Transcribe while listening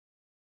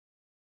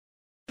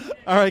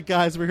All right,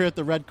 guys, we're here at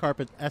the Red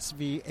Carpet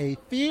SVA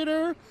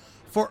Theater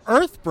for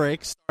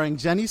Earthbreak, starring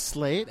Jenny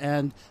Slate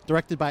and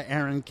directed by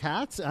Aaron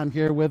Katz. I'm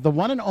here with the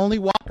one and only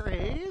Walker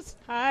Hayes.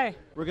 Hi.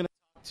 We're going to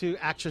talk to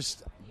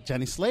actress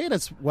Jenny Slate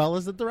as well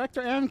as the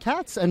director Aaron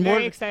Katz. And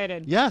Very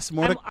excited. Yes,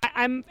 more.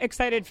 I'm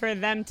excited for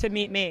them to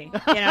meet me.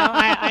 You know,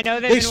 I know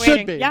they've They been should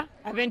waiting. be. Yeah,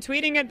 I've been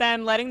tweeting at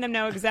them, letting them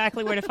know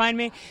exactly where to find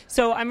me.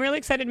 So I'm really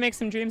excited to make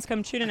some dreams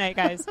come true tonight,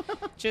 guys.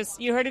 Just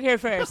you heard it here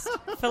first.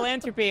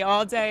 Philanthropy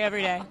all day,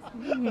 every day.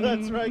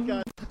 That's right,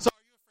 guys. So,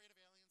 are you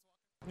afraid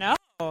of aliens?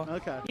 No.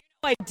 Okay.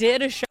 I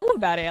did a show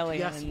about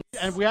aliens.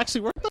 Yes, and we actually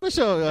worked on a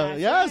show.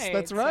 Yes, right.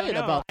 that's right. So,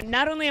 no. About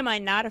Not only am I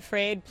not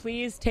afraid,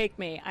 please take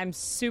me. I'm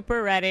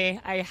super ready.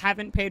 I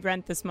haven't paid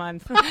rent this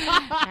month,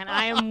 and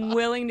I am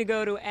willing to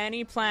go to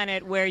any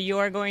planet where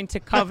you're going to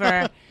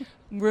cover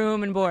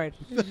room and board.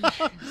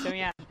 So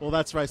yeah. Well,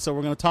 that's right. So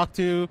we're going to talk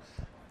to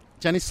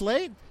Jenny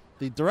Slate,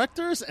 the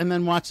directors, and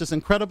then watch this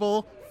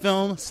incredible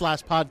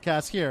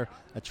film/podcast here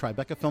at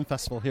Tribeca Film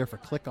Festival here for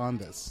Click on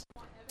This.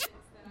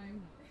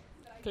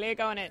 Click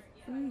on it.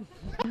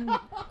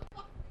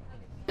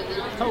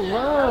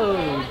 Hello,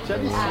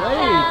 Jenny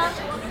Slate.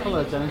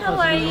 Hello, Jenny. How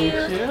are you?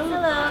 Hello.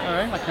 All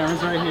right, my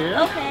camera's right here.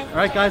 Okay. All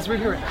right, guys, we're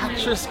here at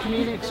actress,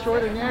 comedian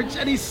extraordinaire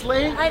Jenny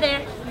Slate. Hi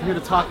there. We're here to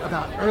talk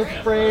about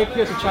Earthbreak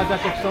here at the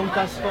Tribeca Film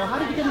Festival. How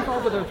did you get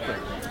involved with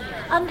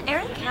Earthbreak?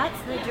 Aaron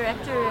Katz, the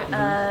director,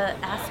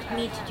 asked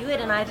me to do it,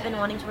 and I've been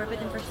wanting to work with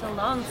him for so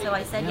long, so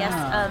I said yes.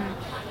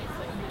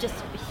 Just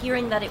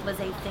hearing that it was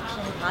a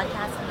fiction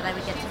podcast and that I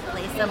would get to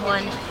play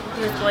someone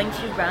who was going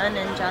to run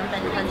and jump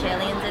and punch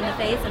aliens in the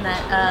face, and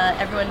that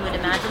everyone would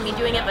imagine me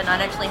doing it but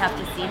not actually have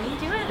to see me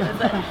do it.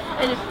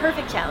 It was a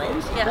perfect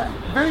challenge. Yeah.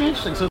 Very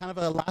interesting. So kind of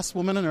a Last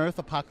Woman on Earth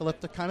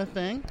apocalyptic kind of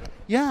thing.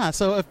 Yeah.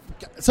 So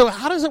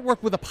how does it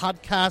work with a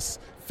podcast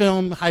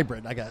film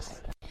hybrid, I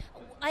guess?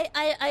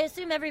 I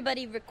assume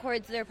everybody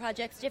records their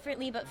projects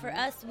differently, but for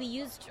us, we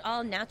used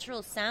all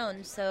natural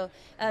sound. So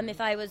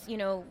if I was,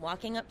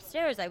 walking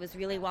upstairs, I was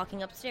really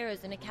walking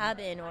upstairs in a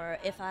cabin. Or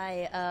if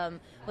I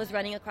was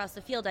running across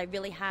the field, I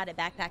really had a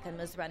backpack and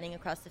was running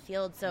across the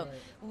field. So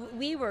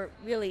we were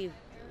really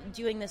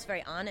doing this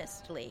very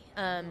honestly.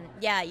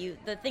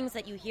 The things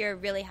that you hear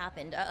really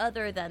happened,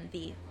 other than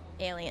the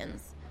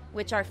aliens,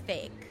 which are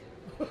fake.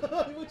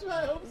 Which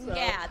I hope so.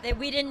 Yeah,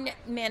 we didn't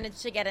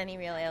manage to get any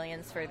real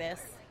aliens for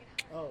this.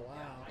 Oh,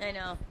 wow. I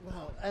know.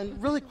 Wow.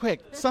 And really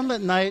quick,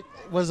 Sunlit Night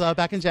was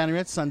back in January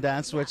at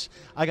Sundance, which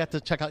I got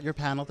to check out your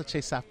panel at the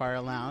Chase Sapphire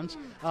Lounge.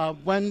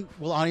 When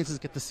will audiences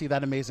get to see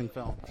that amazing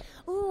film?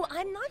 Ooh,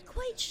 I'm not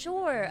quite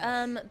sure,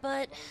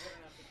 but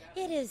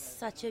it is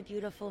such a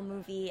beautiful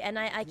movie, and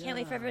I can't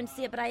wait for everyone to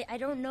see it, but I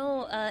don't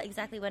know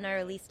exactly when our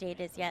release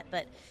date is yet,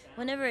 but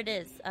whenever it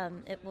is,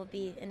 it will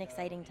be an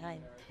exciting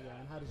time. Yeah,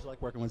 and how did you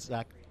like working with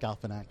Zach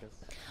Galifianakis?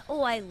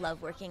 Oh, I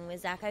love working with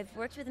Zach. I've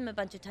worked with him a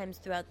bunch of times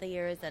throughout the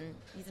years, and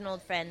he's an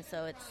old friend,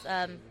 so it's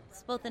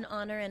both an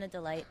honor and a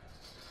delight.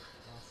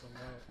 Awesome.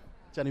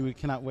 Right. Jenny, we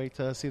cannot wait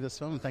to see this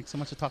film, and thanks so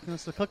much for talking to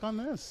us. So click on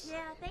this.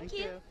 Yeah, thank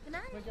you. Good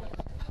night.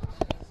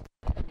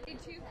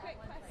 Two quick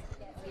questions.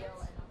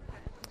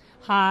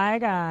 Hi,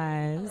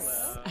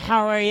 guys.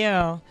 How are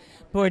you?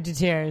 Bored to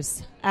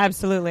tears.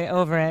 Absolutely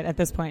over it at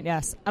this point,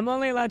 yes. I'm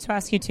only allowed to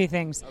ask you two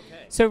things. Okay.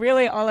 So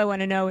really all I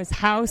want to know is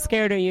how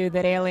scared are you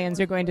that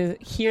aliens are going to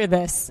hear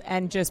this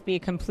and just be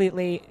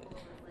completely,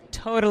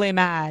 totally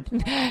mad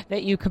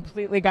that you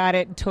completely got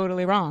it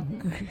totally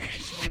wrong?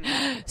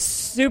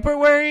 Super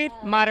worried,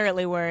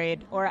 moderately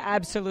worried, or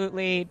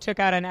absolutely took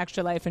out an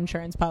extra life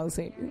insurance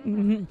policy?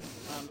 I'm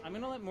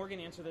going to let Morgan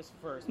answer this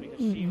first because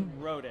she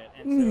wrote it,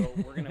 and so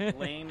we're going to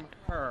blame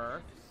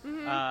her.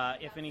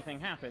 If anything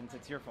happens,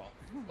 it's your fault.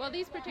 Well,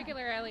 these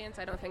particular aliens,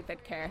 I don't think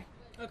they'd care.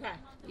 Okay.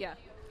 Yeah.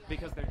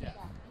 Because they're dead.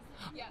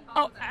 Yeah.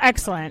 Oh,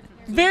 excellent.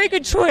 Very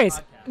good choice.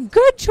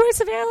 Good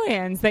choice of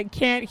aliens that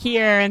can't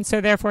hear and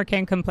so therefore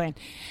can complain.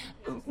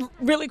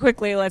 Really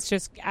quickly, let's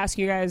just ask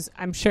you guys,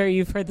 I'm sure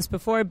you've heard this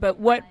before, but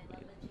what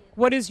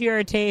is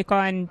your take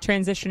on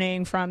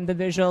transitioning from the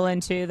visual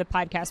into the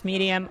podcast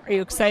medium? Are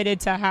you excited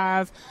to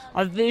have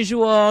a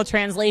visual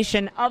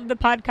translation of the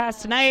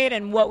podcast tonight?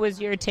 And what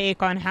was your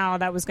take on how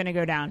that was going to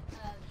go down?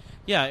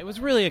 Yeah, it was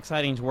really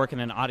exciting to work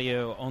in an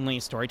audio-only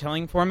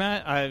storytelling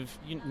format. I've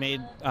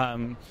made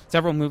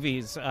several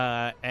movies,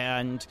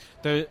 and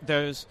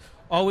there's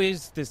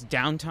always this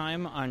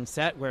downtime on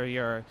set where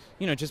you're,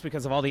 just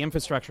because of all the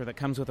infrastructure that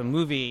comes with a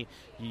movie,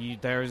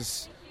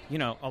 there's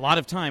a lot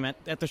of time,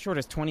 at the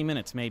shortest 20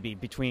 minutes maybe,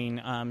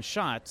 between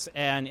shots.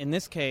 And in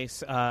this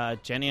case,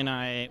 Jenny and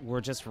I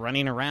were just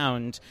running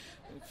around,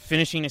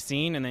 finishing a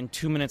scene, and then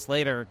 2 minutes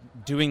later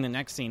doing the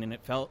next scene. And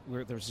it felt,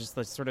 there was just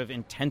this sort of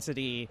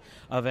intensity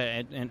of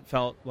it, and it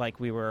felt like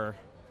we were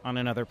on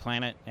another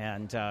planet.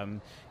 And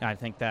I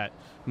think that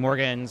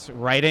Morgan's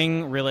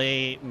writing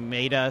really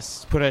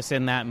put us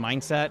in that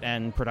mindset,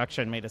 and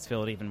production made us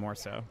feel it even more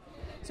so.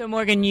 So,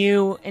 Morgan,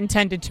 you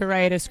intended to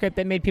write a script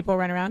that made people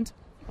run around?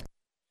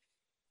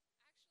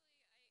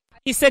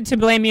 He said to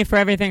blame you for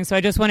everything, so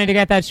I just wanted to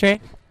get that straight.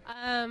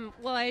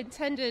 Well, I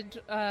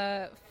intended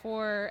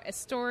for a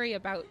story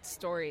about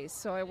stories,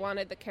 so I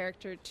wanted the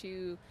character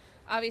to.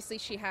 Obviously,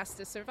 she has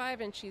to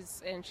survive, and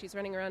she's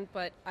running around.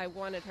 But I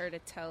wanted her to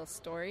tell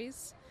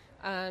stories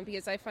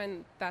because I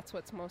find that's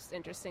what's most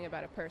interesting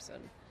about a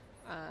person.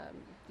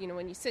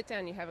 When you sit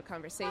down, you have a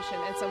conversation,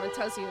 and someone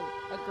tells you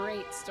a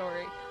great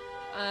story.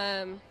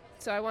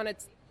 So I wanted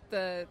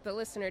the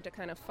listener to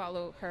kind of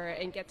follow her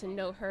and get to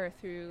know her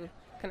through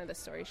kind of the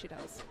story she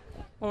tells.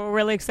 Well, we're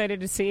really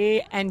excited to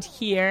see and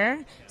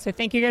hear. So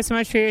thank you guys so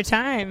much for your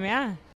time. Yeah.